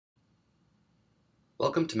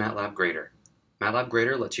Welcome to MATLAB Grader. MATLAB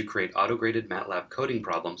Grader lets you create auto-graded MATLAB coding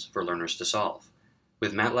problems for learners to solve.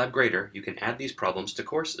 With MATLAB Grader, you can add these problems to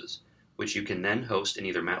courses, which you can then host in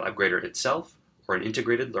either MATLAB Grader itself or an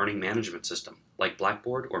integrated learning management system like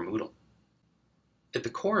Blackboard or Moodle. At the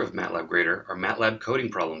core of MATLAB Grader are MATLAB coding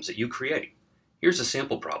problems that you create. Here's a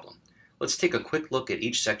sample problem. Let's take a quick look at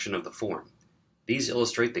each section of the form. These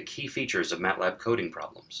illustrate the key features of MATLAB coding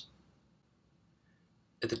problems.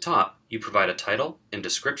 At the top, you provide a title and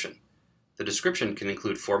description. The description can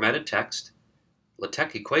include formatted text,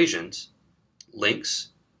 LaTeX equations, links,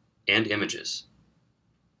 and images.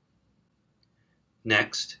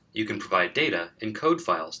 Next, you can provide data and code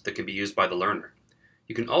files that can be used by the learner.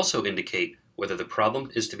 You can also indicate whether the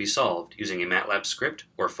problem is to be solved using a MATLAB script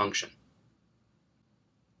or function.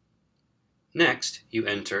 Next, you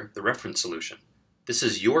enter the reference solution. This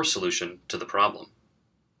is your solution to the problem.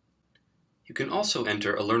 You can also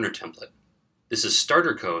enter a learner template. This is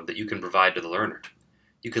starter code that you can provide to the learner.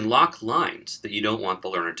 You can lock lines that you don't want the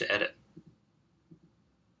learner to edit.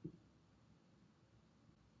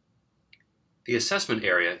 The assessment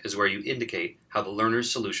area is where you indicate how the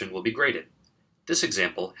learner's solution will be graded. This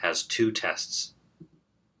example has 2 tests.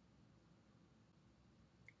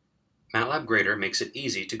 MATLAB Grader makes it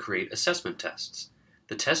easy to create assessment tests.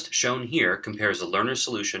 The test shown here compares the learner's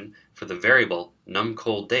solution for the variable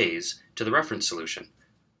num_days to the reference solution.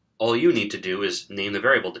 All you need to do is name the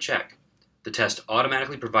variable to check. The test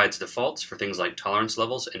automatically provides defaults for things like tolerance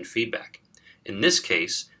levels and feedback. In this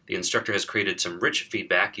case, the instructor has created some rich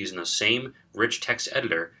feedback using the same rich text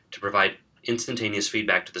editor to provide instantaneous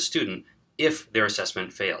feedback to the student if their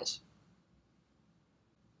assessment fails.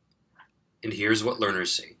 And here's what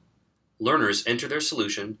learners see. Learners enter their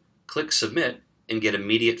solution, click Submit, and get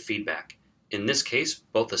immediate feedback. In this case,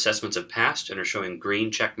 both assessments have passed and are showing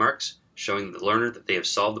green check marks, showing the learner that they have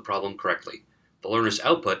solved the problem correctly. The learner's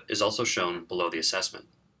output is also shown below the assessment.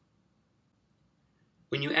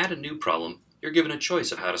 When you add a new problem, you're given a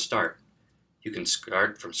choice of how to start. You can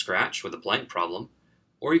start from scratch with a blank problem,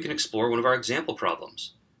 or you can explore one of our example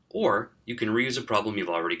problems, or you can reuse a problem you've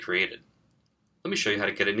already created. Let me show you how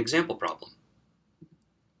to get an example problem.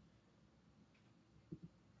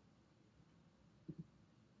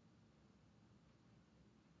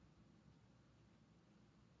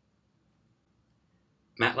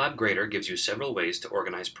 MATLAB Grader gives you several ways to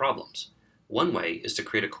organize problems. One way is to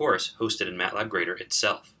create a course hosted in MATLAB Grader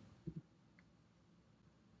itself.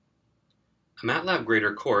 A MATLAB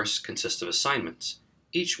Grader course consists of assignments,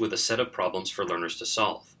 each with a set of problems for learners to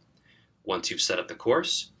solve. Once you've set up the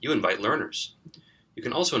course, you invite learners. You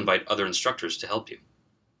can also invite other instructors to help you.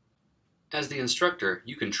 As the instructor,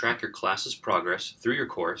 you can track your class's progress through your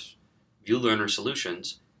course, view learner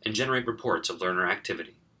solutions, and generate reports of learner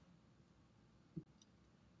activity.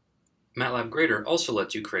 MATLAB Grader also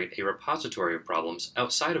lets you create a repository of problems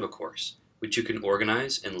outside of a course, which you can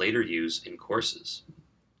organize and later use in courses.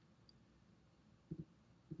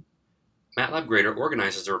 MATLAB Grader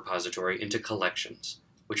organizes the repository into collections,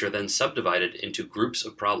 which are then subdivided into groups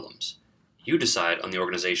of problems. You decide on the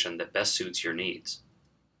organization that best suits your needs.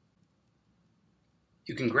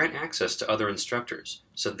 You can grant access to other instructors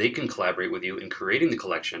so they can collaborate with you in creating the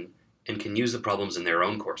collection and can use the problems in their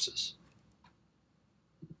own courses.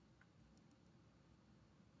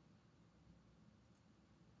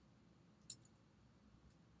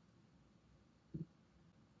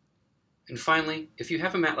 And finally, if you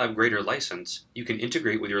have a MATLAB Grader license, you can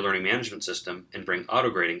integrate with your learning management system and bring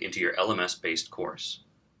auto-grading into your LMS-based course.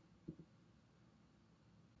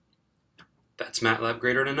 That's MATLAB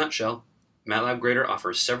Grader in a nutshell. MATLAB Grader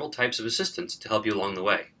offers several types of assistance to help you along the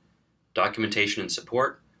way: documentation and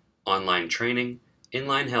support, online training,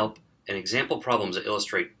 inline help, and example problems that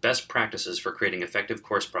illustrate best practices for creating effective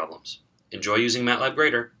course problems. Enjoy using MATLAB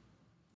Grader!